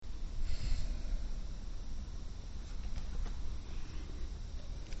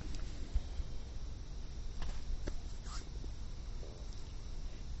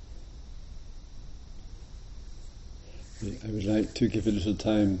I would like to give a little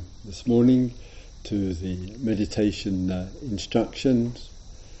time this morning to the meditation instructions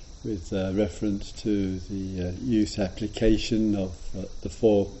with reference to the use application of the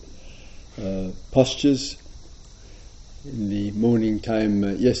four postures. In the morning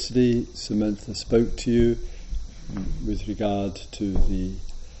time yesterday, Samantha spoke to you with regard to the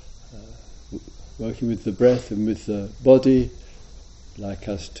working with the breath and with the body. I'd like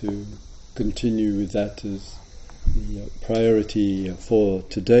us to continue with that as the priority for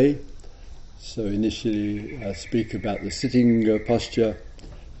today. So initially I'll speak about the sitting posture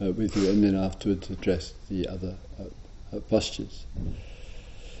with you, and then afterwards address the other postures.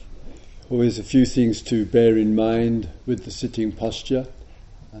 Always a few things to bear in mind with the sitting posture,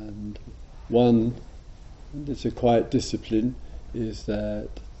 and one, it's a quiet discipline, is that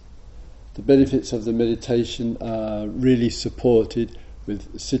the benefits of the meditation are really supported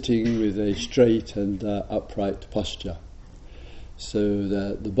with sitting with a straight and upright posture, so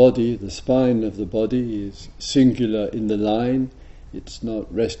that the body, the spine of the body, is singular in the line. It's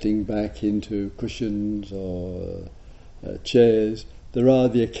not resting back into cushions or chairs. There are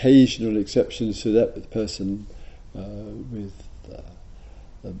the occasional exceptions to that with person with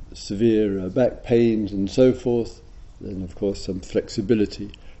severe back pains and so forth, and of course some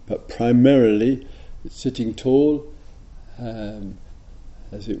flexibility. But primarily it's sitting tall,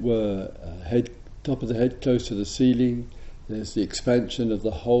 as it were, top of the head close to the ceiling. There's the expansion of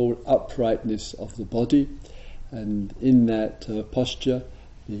the whole uprightness of the body, and in that posture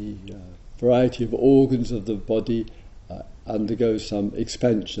the variety of organs of the body undergo some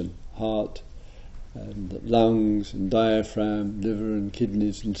expansion: heart and lungs and diaphragm, liver and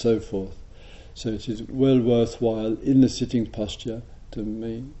kidneys and so forth. So it is well worthwhile in the sitting posture to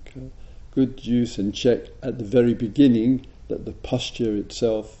make good use and check at the very beginning that the posture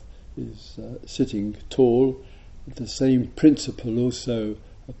itself is sitting tall. The same principle also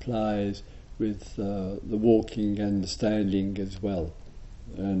applies with the walking and the standing as well,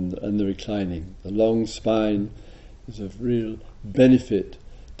 and the reclining. The long spine is of real benefit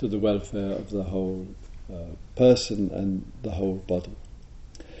to the welfare of the whole person and the whole body.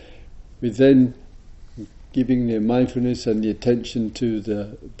 With then giving the mindfulness and the attention to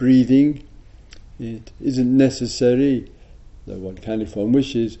the breathing, it isn't necessary, though one can if one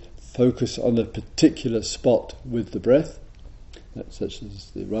wishes, focus on a particular spot with the breath, such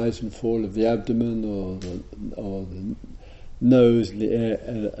as the rise and fall of the abdomen or the nose and the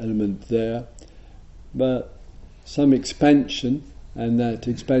air element there, but some expansion, and that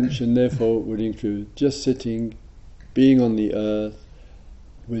expansion therefore would include just sitting, being on the earth,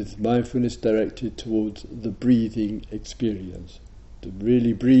 with mindfulness directed towards the breathing experience. To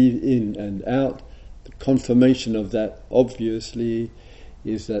really breathe in and out. The confirmation of that, obviously,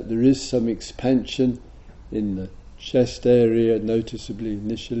 is that there is some expansion in the chest area, noticeably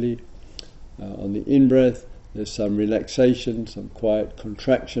initially. On the in-breath, there's some relaxation, some quiet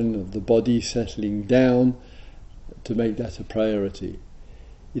contraction of the body settling down to make that a priority.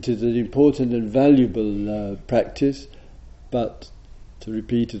 It is an important and valuable practice, but to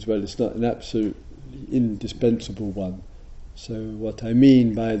repeat as well, it's not an absolutely indispensable one. So what I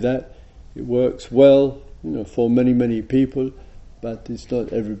mean by that, it works well, for many, many people, but it's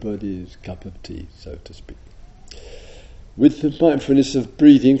not everybody's cup of tea, so to speak. With the mindfulness of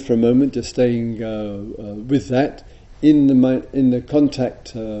breathing for a moment, just staying with that, in the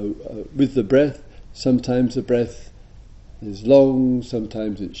contact with the breath, sometimes the breath is long,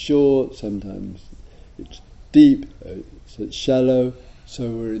 sometimes it's short, sometimes it's deep, it's shallow. So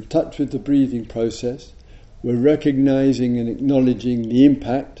we're in touch with the breathing process. We're recognizing and acknowledging the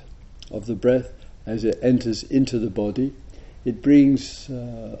impact of the breath as it enters into the body. It brings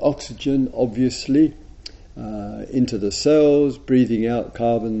oxygen, obviously, into the cells. Breathing out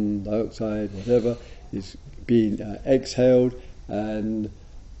carbon dioxide, whatever, is being exhaled, and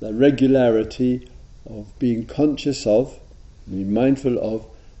the regularity of being conscious of, being mindful of,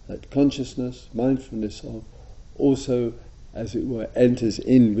 that consciousness, mindfulness of, also, as it were, enters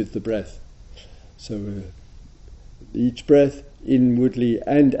in with the breath. So each breath, inwardly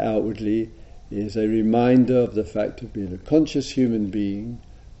and outwardly, is a reminder of the fact of being a conscious human being,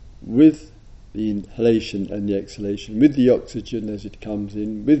 with the inhalation and the exhalation, with the oxygen as it comes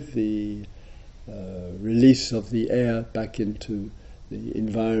in, with the release of the air back into the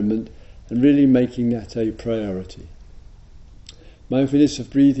environment, and really making that a priority. Mindfulness of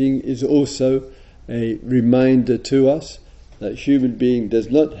breathing is also a reminder to us that human being does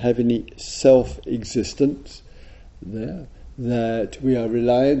not have any self-existence there, that we are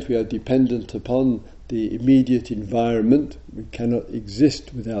reliant, we are dependent upon the immediate environment. We cannot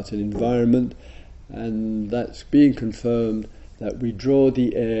exist without an environment, and that's being confirmed that we draw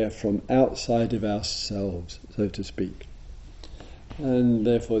the air from outside of ourselves, so to speak. And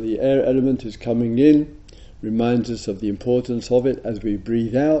therefore the air element is coming in, reminds us of the importance of it as we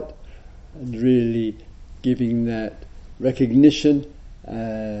breathe out, and really giving that recognition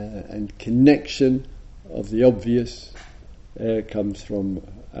and connection of the obvious. Air comes from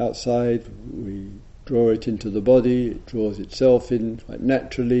outside, we draw it into the body, it draws itself in quite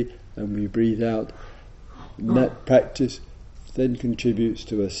naturally, and we breathe out. And that practice then contributes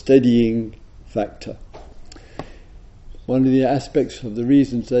to a steadying factor. One of the aspects of the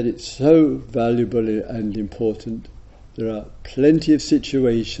reasons that it's so valuable and important, there are plenty of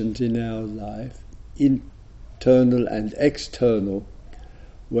situations in our life, internal and external,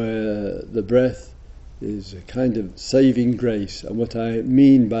 where the breath is a kind of saving grace. And what I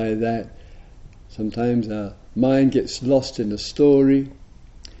mean by that, sometimes our mind gets lost in a story,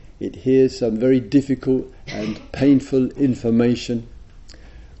 it hears some very difficult and painful information.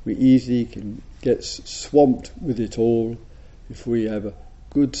 We easily can get swamped with it all. If we have a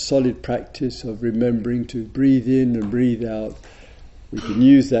good solid practice of remembering to breathe in and breathe out, we can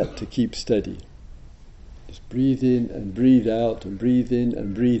use that to keep steady. Just breathe in and breathe out and breathe in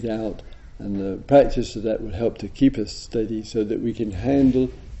and breathe out, and the practice of that will help to keep us steady so that we can handle,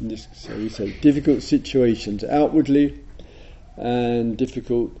 so we say, difficult situations outwardly and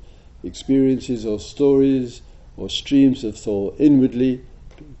difficult experiences or stories or streams of thought inwardly,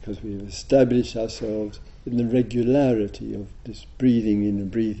 because we've established ourselves in the regularity of this breathing in and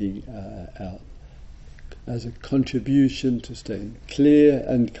breathing out as a contribution to staying clear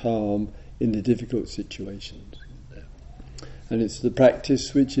and calm in the difficult situations. And it's the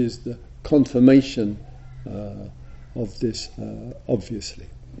practice which is the confirmation of this, obviously.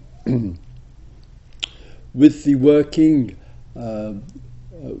 With the working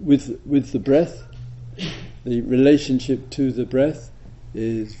with the breath, the relationship to the breath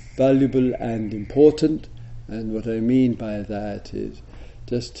is valuable and important, and what I mean by that is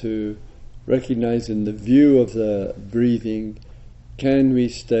just to recognize in the view of the breathing, can we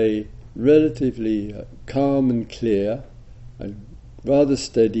stay relatively calm and clear and rather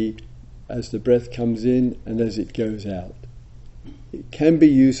steady as the breath comes in and as it goes out. It can be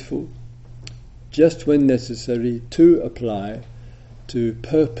useful just when necessary to apply to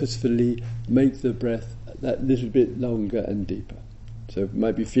purposefully make the breath that little bit longer and deeper. So it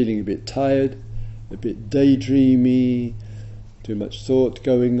might be feeling a bit tired, a bit daydreamy, too much thought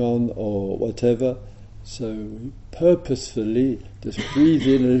going on or whatever. So purposefully just breathe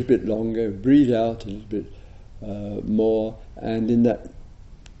in a little bit longer, breathe out a little bit more, and in that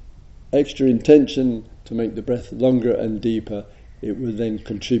extra intention to make the breath longer and deeper, it will then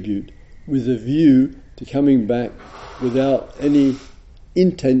contribute with a view to coming back without any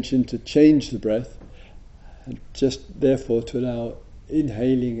intention to change the breath, and just therefore to allow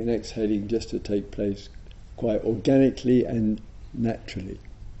inhaling and exhaling just to take place quite organically and naturally.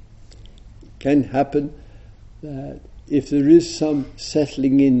 It can happen that if there is some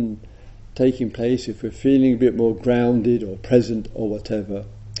settling in taking place, if we're feeling a bit more grounded or present or whatever,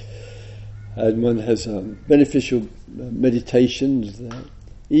 and one has beneficial meditations, that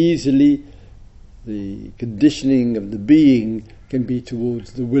easily the conditioning of the being can be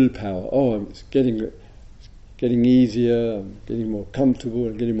towards the willpower. Oh, it's getting easier, I'm getting more comfortable,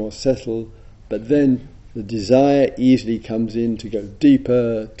 I'm getting more settled, but then the desire easily comes in to go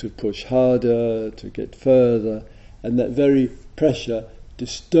deeper, to push harder, to get further, and that very pressure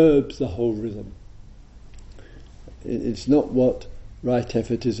disturbs the whole rhythm. It's not what right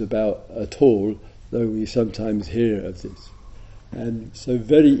effort is about at all, though we sometimes hear of this. And so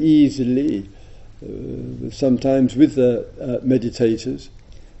very easily, sometimes with the meditators,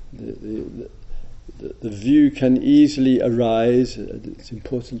 the view can easily arise, it's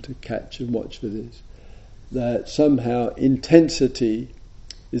important to catch and watch for this, that somehow intensity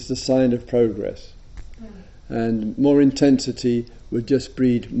is the sign of progress. And more intensity would just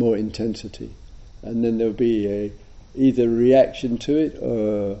breed more intensity. And then there'll be either a reaction to it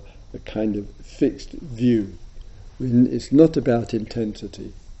or a kind of fixed view. It's not about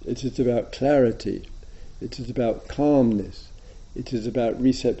intensity. It is about clarity. It is about calmness. It is about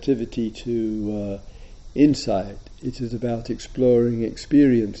receptivity to insight. It is about exploring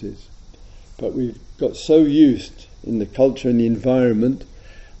experiences. But we've got so used in the culture and the environment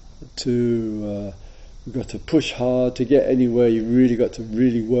to we've got to push hard to get anywhere. You've really got to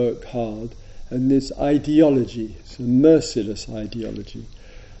really work hard. And this ideology, it's a merciless ideology,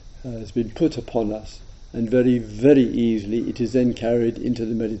 has been put upon us, and very, very easily it is then carried into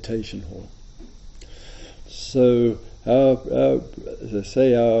the meditation hall. So As I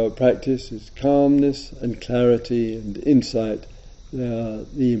say, our practice is calmness and clarity and insight. They are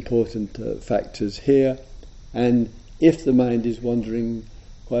the important factors here. And if the mind is wandering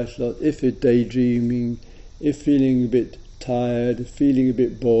quite a lot, if it's daydreaming, if feeling a bit tired, if feeling a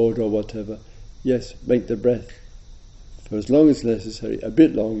bit bored or whatever, yes, make the breath for as long as necessary, a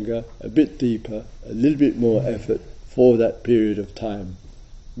bit longer, a bit deeper, a little bit more effort for that period of time.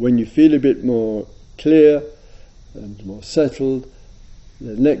 When you feel a bit more clear and more settled,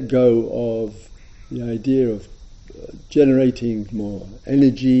 then let go of the idea of generating more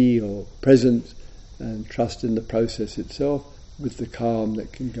energy or presence, and trust in the process itself with the calm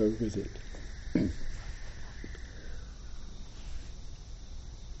that can go with it.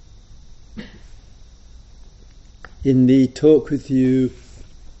 In the talk with you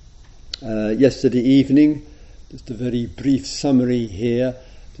yesterday evening, just a very brief summary here,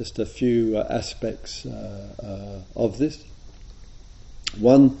 just a few aspects of this.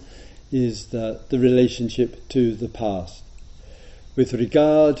 One is the relationship to the past. With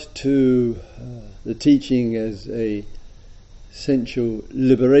regard to the teaching as a sensual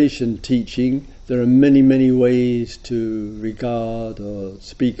liberation teaching, there are many, many ways to regard or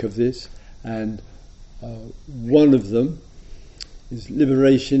speak of this, and one of them is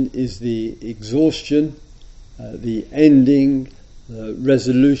liberation is the exhaustion, the ending, the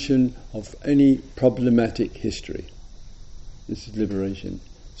resolution of any problematic history. This is liberation.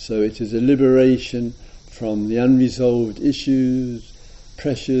 So it is a liberation from the unresolved issues,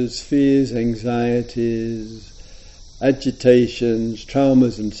 pressures, fears, anxieties, agitations,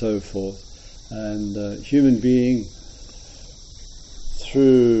 traumas and so forth. And human being,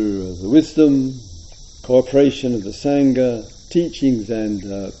 through the wisdom, cooperation of the Sangha, teachings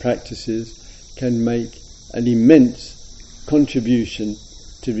and practices, can make an immense contribution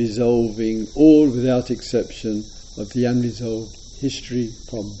to resolving all, without exception, of the unresolved history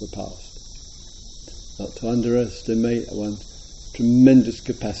from the past. Not to underestimate one's tremendous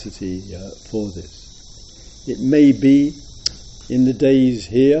capacity for this. It may be in the days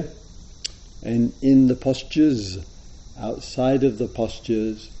here and in the postures, outside of the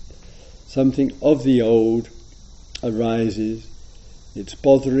postures, something of the old arises. It's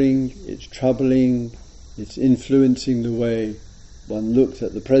bothering, it's troubling, it's influencing the way one looks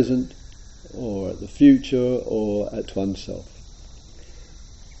at the present or at the future or at oneself.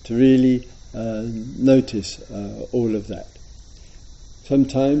 To really notice all of that.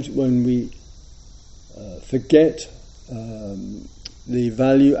 Sometimes when we forget the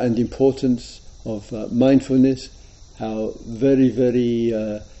value and importance of mindfulness, how very, very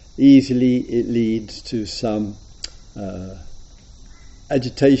easily it leads to some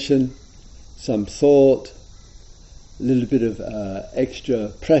agitation, some thought, a little bit of extra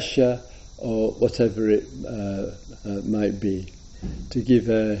pressure, or whatever it might be. To give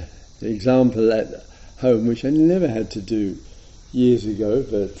an example at home, which I never had to do years ago,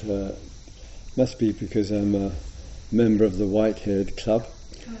 but must be because I'm a member of the White-Haired Club.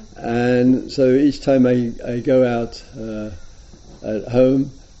 And so each time I go out at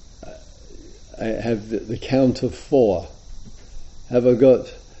home, I have the count of 4. Have I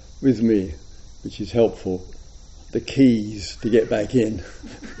got with me, which is helpful, the keys to get back in?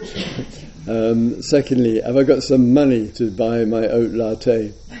 Secondly, have I got some money to buy my oat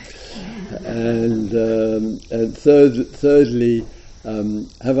latte? And thirdly,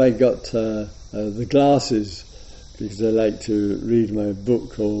 have I got the glasses, because I like to read my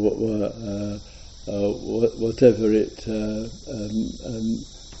book or whatever it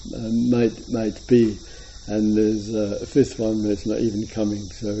might be. And there's a 5th one that's not even coming,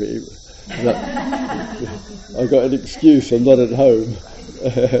 so I've got an excuse, I'm not at home.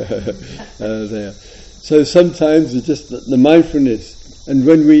 There. So sometimes it's just the mindfulness, and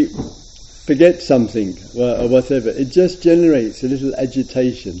when we forget something or whatever, it just generates a little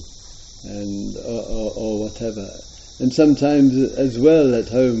agitation and or whatever. And sometimes as well at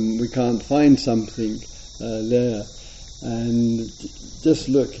home we can't find something there, and just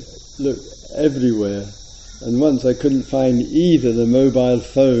look everywhere. And once I couldn't find either the mobile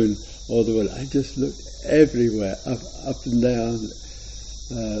phone or the wallet. I just looked everywhere, up and down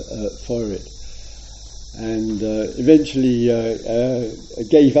for it. And eventually I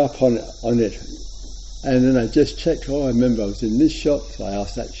gave up on it. And then I just checked, I remember I was in this shop, so I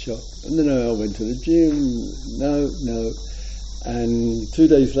asked that shop. And then I went to the gym, no. And 2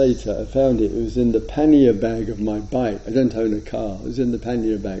 days later I found it. It was in the pannier bag of my bike. I don't own a car. It was in the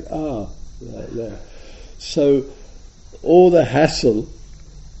pannier bag. Right there. So all the hassle,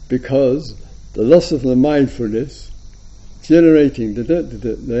 because the loss of the mindfulness, generating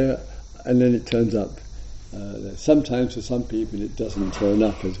there, and then it turns up Sometimes for some people it doesn't turn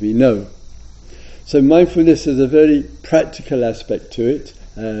up, as we know. So mindfulness has a very practical aspect to it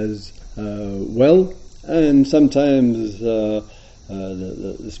as well, and sometimes the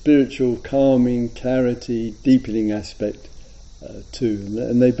spiritual calming, clarity, deepening aspect too.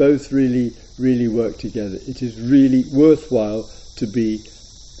 And they both really, really work together. It is really worthwhile to be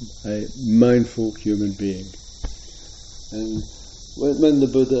a mindful human being. And when the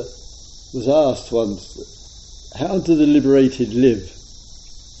Buddha was asked once, how do the liberated live?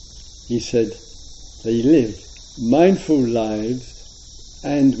 He said, they live mindful lives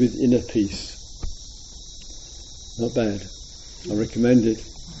and with inner peace. Not bad. I recommend it.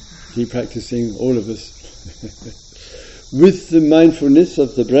 Keep practicing, all of us. With the mindfulness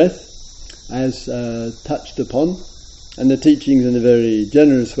of the breath, as touched upon, and the teachings in a very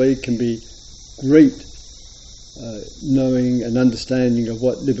generous way can be great knowing and understanding of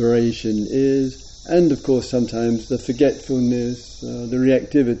what liberation is, and of course sometimes the forgetfulness, the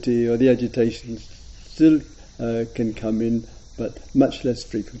reactivity or the agitation still can come in, but much less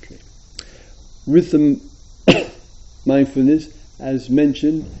frequently. With the mindfulness, as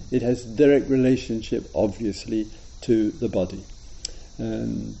mentioned, it has direct relationship, obviously, to the body.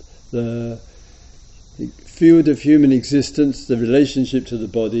 And the field of human existence, the relationship to the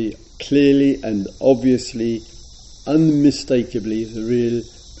body, clearly and obviously, unmistakably, is a real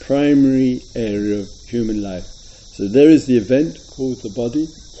primary area of human life. So there is the event called the body,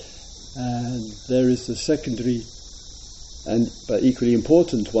 and there is the secondary but equally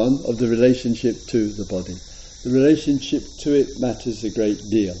important one of the relationship to the body. The relationship to it matters a great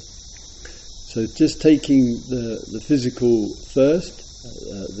deal. So just taking the physical first,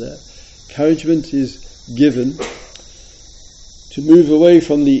 the encouragement is given to move away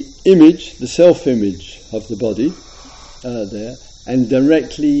from the image, the self-image of the body there, and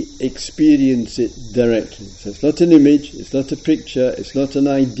directly experience it directly. So it's not an image, it's not a picture, it's not an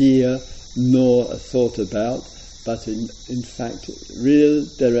idea, nor a thought about, but in fact, real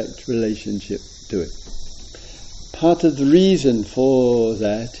direct relationship to it. Part of the reason for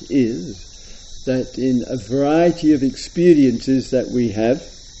that is that in a variety of experiences that we have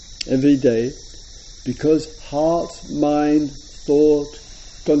every day, because heart, mind, thought,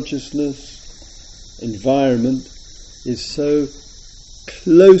 consciousness, environment is so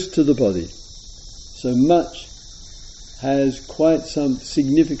close to the body, so much has quite some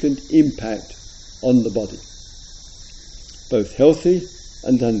significant impact on the body, both healthy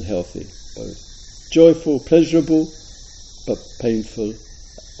and unhealthy, both joyful, pleasurable, but painful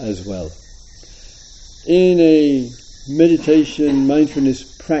as well. In a meditation, mindfulness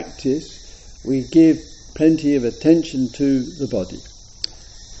practice, we give plenty of attention to the body.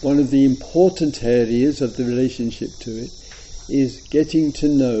 One of the important areas of the relationship to it is getting to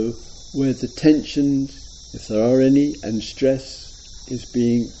know where the tensions, if there are any, and stress is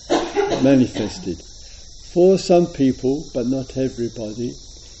being manifested. For some people, but not everybody,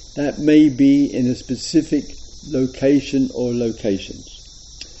 that may be in a specific location or locations.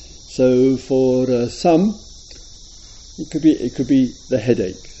 So for some, it could be the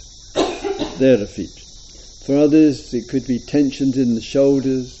headaches. They're a feature. For others, it could be tensions in the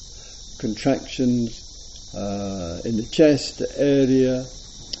shoulders, contractions in the chest area,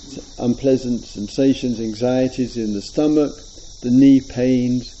 unpleasant sensations, anxieties in the stomach, the knee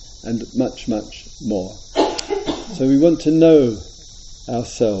pains, and much, much more. So we want to know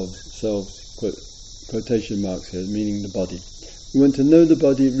ourselves, quotation marks here, meaning the body. We want to know the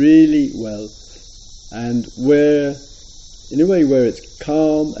body really well, and in a way where its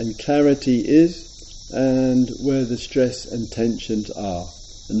calm and clarity is, and where the stress and tensions are.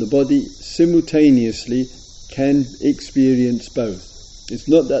 And the body simultaneously can experience both. It's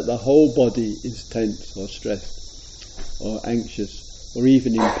not that the whole body is tense or stressed or anxious or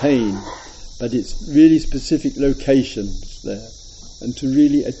even in pain, but it's really specific locations there, and to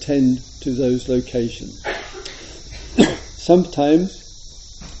really attend to those locations. Sometimes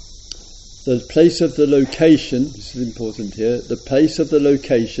the place of the location, this is important here, the place of the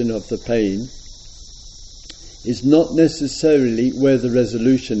location of the pain is not necessarily where the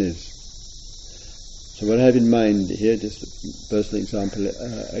resolution is. So what I have in mind here, just a personal example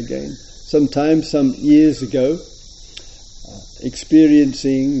again, sometimes, some years ago,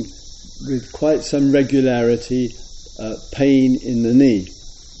 experiencing with quite some regularity pain in the knee.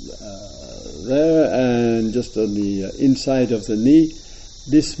 There and just on the inside of the knee.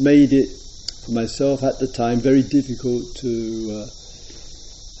 This made it, for myself at the time, very difficult for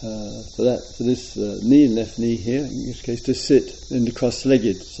this knee and left knee here, in this case, to sit in the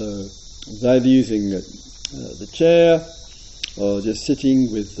cross-legged. So I was either using the chair or just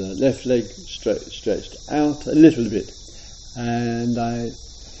sitting with the left leg stretched out a little bit. And I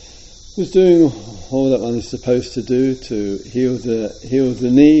was doing all that one is supposed to do to heal the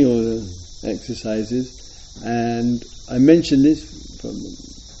knee, or the exercises, and I mentioned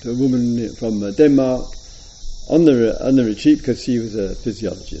this to a woman from Denmark on the retreat, because she was a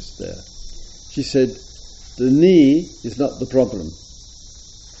physiologist there. She said, "The knee is not the problem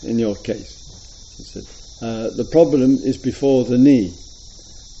in your case." She said, "The problem is before the knee,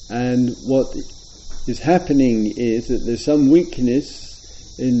 and what is happening is that there's some weakness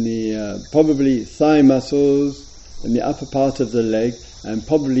in the probably thigh muscles in the upper part of the leg, and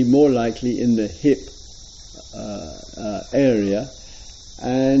probably more likely in the hip area,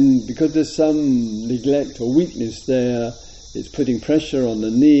 and because there's some neglect or weakness there, it's putting pressure on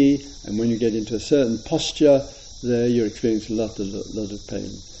the knee, and when you get into a certain posture there, you're experiencing a lot of pain.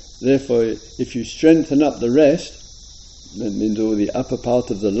 Therefore, if you strengthen up the rest, that means all the upper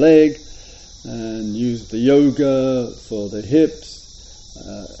part of the leg, and use the yoga for the hips,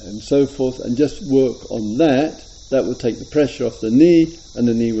 and so forth, and just work on that will take the pressure off the knee, and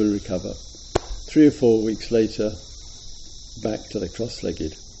the knee will recover. 3 or 4 weeks later, back to the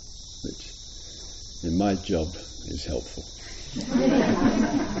cross-legged, which in my job is helpful.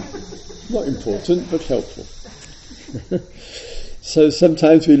 Not important, but helpful. So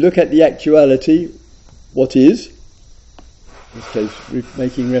sometimes we look at the actuality, what is, in this case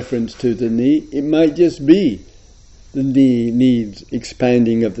making reference to the knee. It might just be the knee needs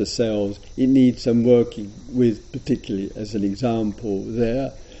expanding of the cells, it needs some working with, particularly as an example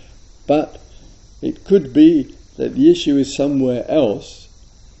there, but it could be that the issue is somewhere else,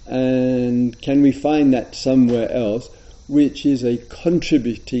 and can we find that somewhere else which is a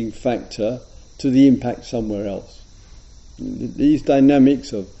contributing factor to the impact somewhere else. These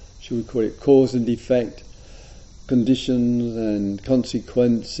dynamics of, should we call it, cause and effect, conditions and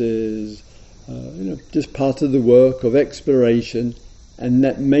consequences, just part of the work of exploration, and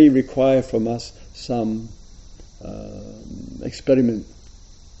that may require from us some experiment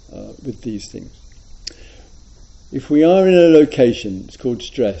with these things. If we are in a location, it's called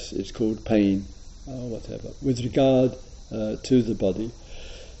stress, it's called pain, or whatever, with regard to the body,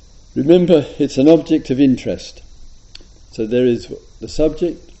 remember it's an object of interest. So there is the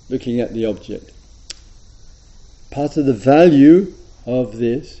subject looking at the object. Part of the value of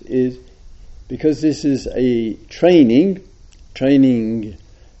this is, because this is a training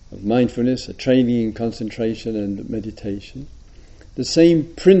of mindfulness, a training in concentration and meditation, the same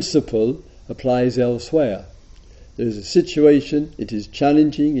principle applies elsewhere. There is a situation, it is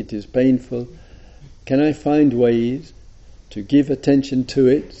challenging, it is painful. Can I find ways to give attention to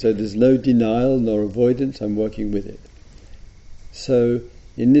it so there's no denial nor avoidance, I'm working with it. So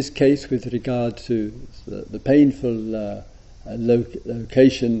in this case, with regard to the painful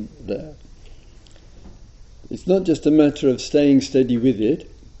location there, it's not just a matter of staying steady with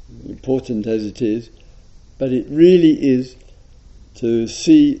it, important as it is, but it really is to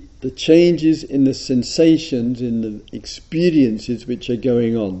see the changes in the sensations, in the experiences which are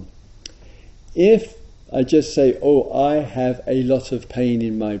going on. If I just say, I have a lot of pain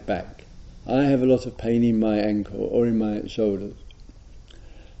in my back, I have a lot of pain in my ankle or in my shoulders,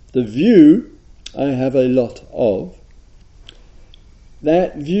 the view I have a lot of,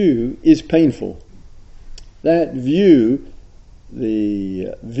 that view is painful. That view,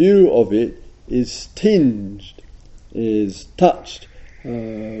 the view of it is tinged, is touched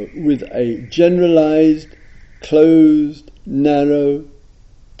with a generalized, closed, narrow,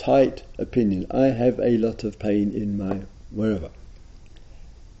 tight opinion. I have a lot of pain in my wherever.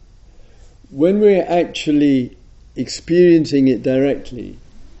 When we're actually experiencing it directly,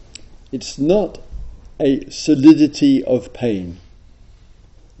 it's not a solidity of pain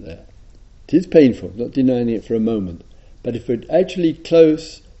there. It is painful, not denying it for a moment. But if we're actually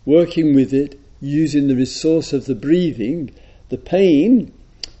close, working with it, using the resource of the breathing, the pain,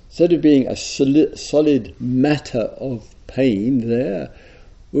 instead of being a solid matter of pain there,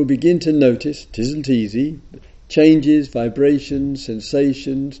 we'll begin to notice, it isn't easy, changes, vibrations,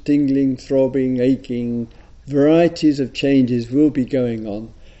 sensations, tingling, throbbing, aching, varieties of changes will be going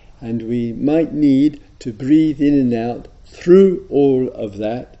on, and we might need to breathe in and out through all of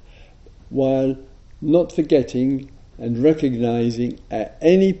that, while not forgetting and recognizing at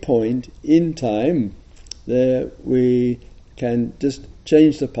any point in time that we can just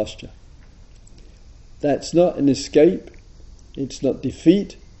change the posture. That's not an escape, it's not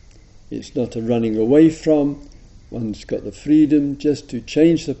defeat, it's not a running away from. One's got the freedom just to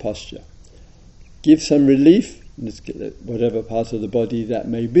change the posture. Give some relief, whatever part of the body that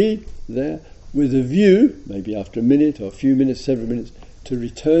may be there, with a view, maybe after a minute or a few minutes, several minutes, to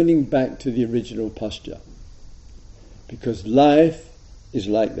returning back to the original posture. Because life is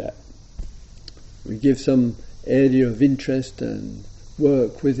like that. We give some area of interest and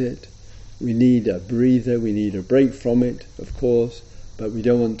work with it. We need a breather, we need a break from it, of course, but we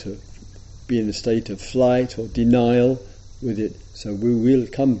don't want to be in a state of flight or denial with it. So we will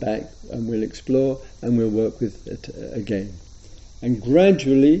come back and we'll explore and we'll work with it again. And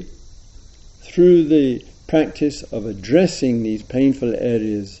gradually, through the practice of addressing these painful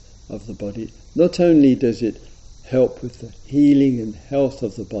areas of the body, not only does it help with the healing and health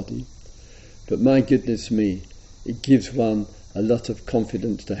of the body, but my goodness me, it gives one a lot of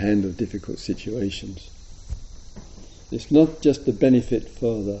confidence to handle difficult situations. It's not just the benefit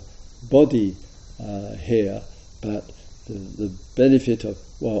for the body here, but the benefit of,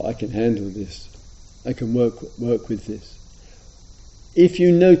 well, I can handle this, I can work with this. If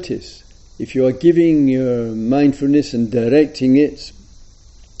you notice, if you are giving your mindfulness and directing it,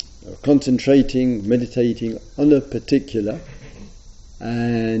 or concentrating, meditating on a particular,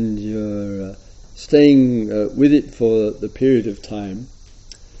 and you're staying with it for the period of time,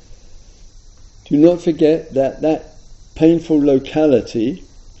 do not forget that that painful locality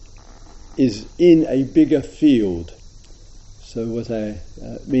is in a bigger field. So what I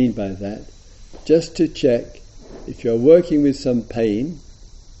mean by that, just to check if you're working with some pain,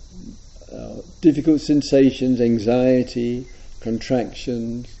 difficult sensations, anxiety,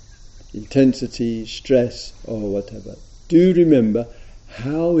 contractions, intensity, stress, or whatever, do remember,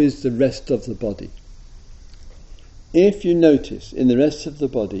 how is the rest of the body? If you notice in the rest of the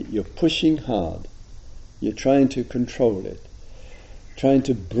body you're pushing hard, you're trying to control it, trying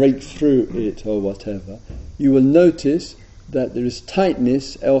to break through it or whatever, you will notice that there is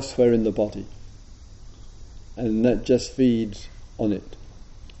tightness elsewhere in the body, and that just feeds on it.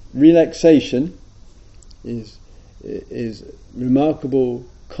 Relaxation is remarkable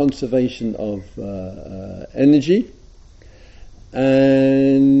conservation of energy,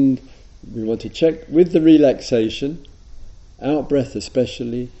 and we want to check with the relaxation, out breath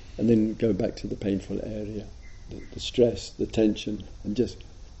especially, and then go back to the painful area, the stress, the tension, and just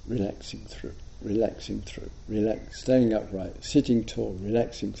relaxing through, staying upright, sitting tall,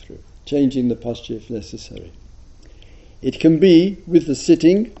 relaxing through, changing the posture if necessary. It can be with the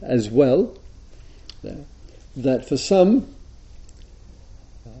sitting as well, that for some,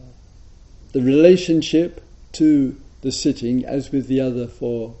 the relationship to the sitting, as with the other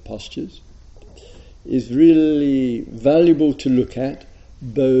four postures, is really valuable to look at,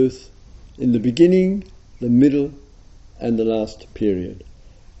 both in the beginning, the middle, and the last period.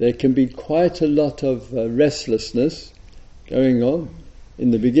 There can be quite a lot of restlessness going on in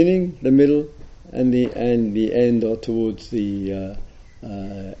the beginning, the middle, and the end, or towards the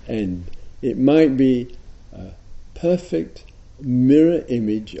end. It might be a perfect mirror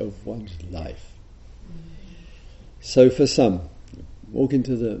image of one's life. So for some, walk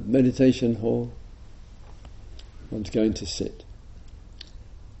into the meditation hall, one's going to sit.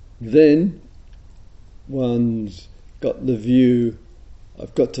 Then one's got the view,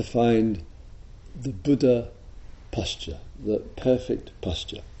 I've got to find the Buddha posture, the perfect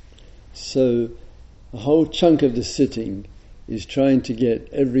posture. So a whole chunk of the sitting is trying to get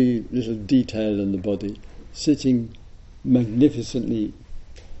every little detail in the body, sitting magnificently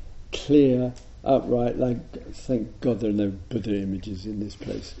clear, upright, like, thank God there are no Buddha images in this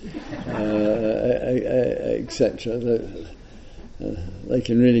place, etc. They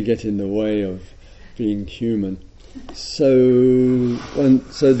can really get in the way of being human. So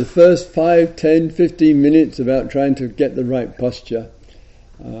the first 5, 10, 15 minutes about trying to get the right posture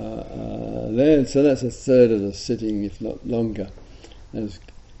there, so that's a third of the sitting, if not longer, has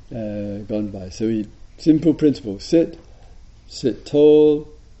gone by. So simple principle: sit tall,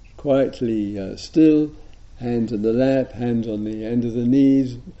 quietly still, hands on the lap, hands on the end of the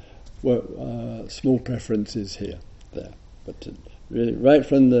knees. Small preferences here, there, but really right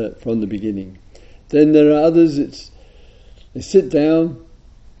from the beginning. Then there are others. They sit down.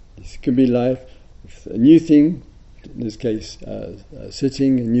 This could be life. A new thing. In this case,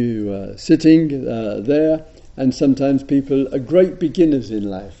 sitting, a new sitting there, and sometimes people are great beginners in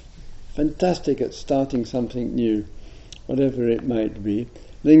life, fantastic at starting something new, whatever it might be.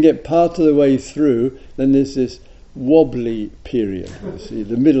 Then get part of the way through, then there's this wobbly period. You see,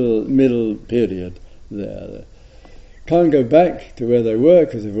 the middle period there. Can't go back to where they were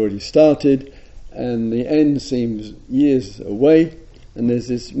because they've already started, and the end seems years away. And there's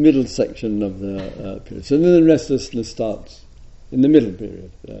this middle section of the period. So then the restlessness starts in the middle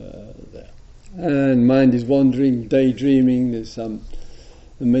period there. And mind is wandering, daydreaming, there's some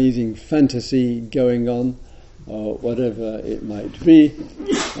amazing fantasy going on, or whatever it might be,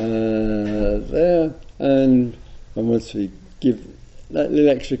 there. And once we give that little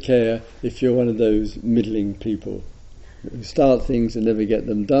extra care, if you're one of those middling people who start things and never get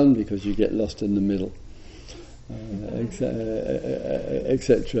them done because you get lost in the middle,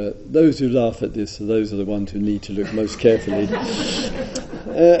 etc. Those who laugh at this, those are the ones who need to look most carefully.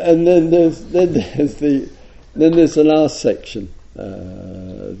 And then there's the last section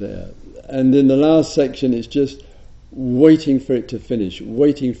there, and in the last section it's just waiting for it to finish,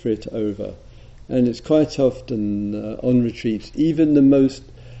 waiting for it over. And it's quite often on retreats, even the most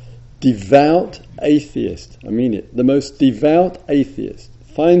devout atheist, I mean it, the most devout atheist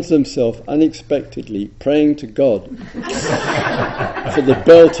finds themselves unexpectedly praying to God for the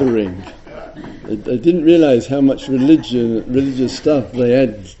bell to ring. They didn't realise how much religious stuff they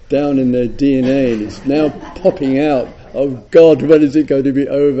had down in their DNA, and it's now popping out. Oh God, when is it going to be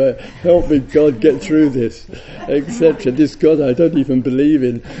over? Help me, God, get through this, etc. This God I don't even believe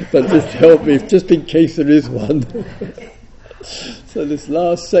in, but just help me, just in case there is one. So this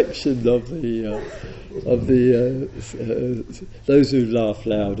last section of the those who laugh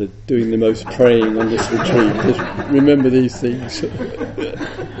loud are doing the most praying on this retreat. Just remember these things.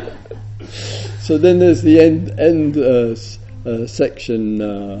 So then there's the end section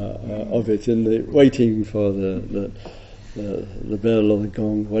of it, in the waiting for the bell or the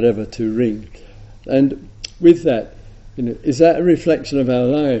gong, whatever, to ring. And with that, is that a reflection of our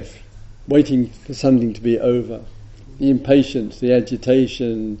life, waiting for something to be over? The impatience, the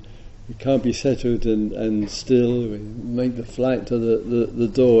agitation, we can't be settled and still, we make the flight to the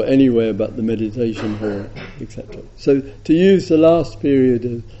door anywhere but the meditation hall, etc. So to use the last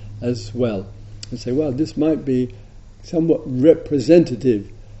period as well, and say, well, this might be somewhat representative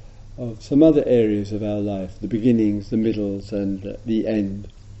of some other areas of our life, the beginnings, the middles, and the end.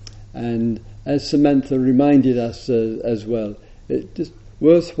 And as Samantha reminded us as well, it's just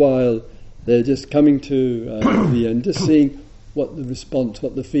worthwhile, they're just coming to the end, just seeing what the response,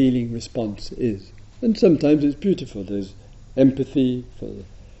 what the feeling response is. And sometimes it's beautiful. There's empathy for the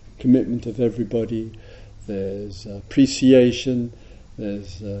commitment of everybody, there's appreciation,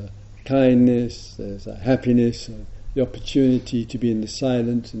 there's kindness, there's happiness, the opportunity to be in the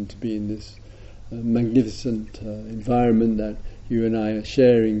silence and to be in this magnificent environment that you and I are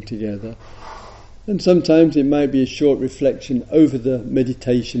sharing together. And sometimes it might be a short reflection over the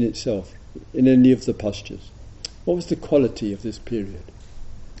meditation itself, in any of the postures. What was the quality of this period?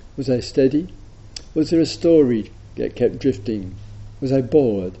 Was I steady? Was there a story that kept drifting? Was I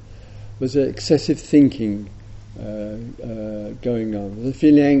bored? Was there excessive thinking going on? Was I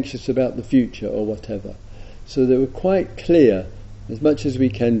feeling anxious about the future or whatever? So they were quite clear, as much as we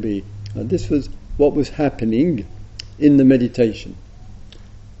can be. And this was what was happening in the meditation.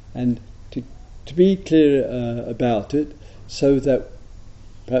 And to be clear about it, so that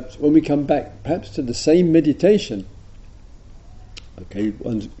perhaps when we come back, perhaps to the same meditation, okay,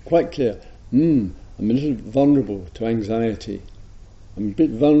 one's quite clear, I'm a little vulnerable to anxiety. I'm a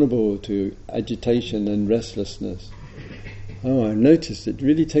bit vulnerable to agitation and restlessness. Oh, I noticed it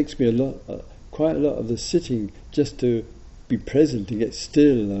really takes me quite a lot of the sitting just to be present, to get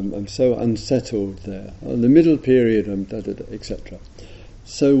still. I'm so unsettled there. On the middle period, etc.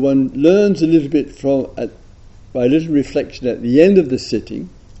 So one learns a little bit by a little reflection at the end of the sitting,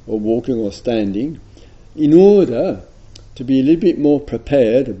 or walking or standing, in order to be a little bit more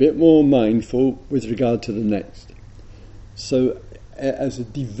prepared, a bit more mindful with regard to the next. So as a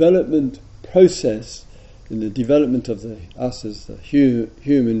development process, in the development of us as a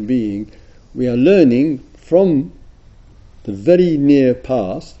human being, we are learning from the very near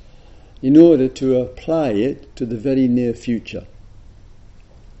past in order to apply it to the very near future.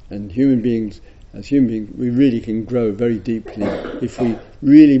 And as human beings, we really can grow very deeply if we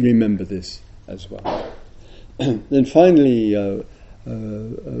really remember this as well. Then finally,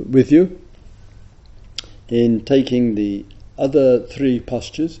 with you, in taking the other three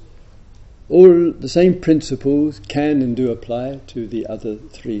postures, all the same principles can and do apply to the other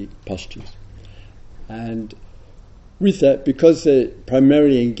three postures. And with that, because they're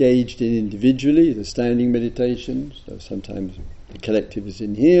primarily engaged in individually, the standing meditations, so sometimes the collective is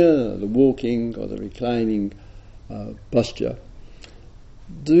in here, the walking or the reclining posture,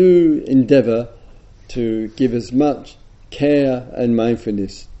 do endeavour to give as much care and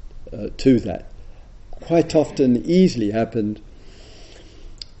mindfulness to that. Quite often, easily happened,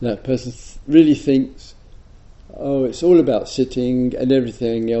 that person really thinks, oh, it's all about sitting and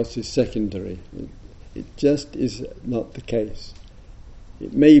everything else is secondary. It just is not the case.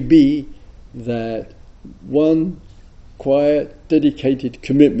 It may be that one quiet, dedicated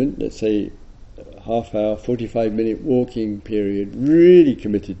commitment, let's say half hour, 45-minute walking period, really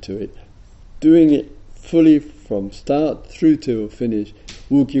committed to it, doing it fully from start through to finish,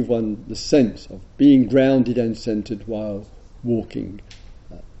 will give one the sense of being grounded and centered while walking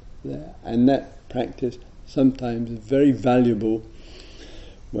there. And that practice sometimes is very valuable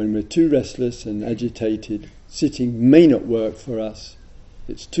when we're too restless and agitated. Sitting may not work for us.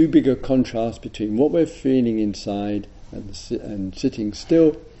 It's too big a contrast between what we're feeling inside and sitting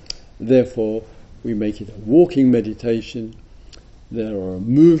still. Therefore, we make it a walking meditation, or a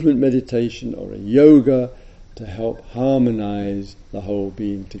movement meditation, or a yoga to help harmonize the whole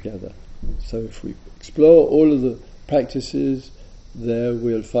being together. So if we explore all of the practices, there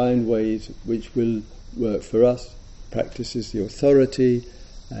we'll find ways which will work for us. Practice is the authority,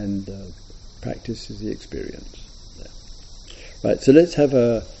 and practice is the experience. Yeah. Right, so let's have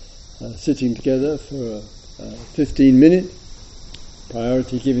a sitting together for 15 minutes.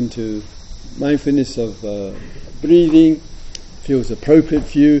 Priority given to mindfulness of breathing. Feels appropriate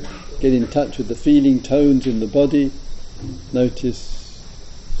for you. Get in touch with the feeling tones in the body. Notice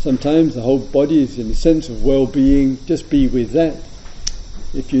sometimes the whole body is in a sense of well-being. Just be with that.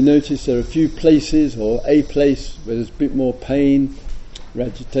 If you notice there are a few places or a place where there's a bit more pain, or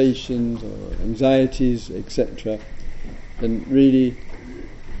agitations or anxieties, etc., then really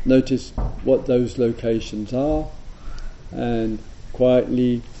notice what those locations are, and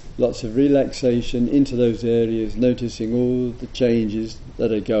quietly, lots of relaxation into those areas, noticing all the changes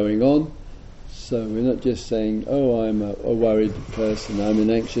that are going on. So we're not just saying, oh, I'm a worried person, I'm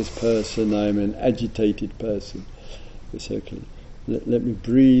an anxious person, I'm an agitated person. It's okay. Let me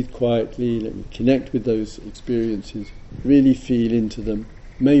breathe quietly, let me connect with those experiences, really feel into them.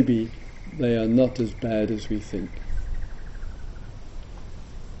 Maybe they are not as bad as we think.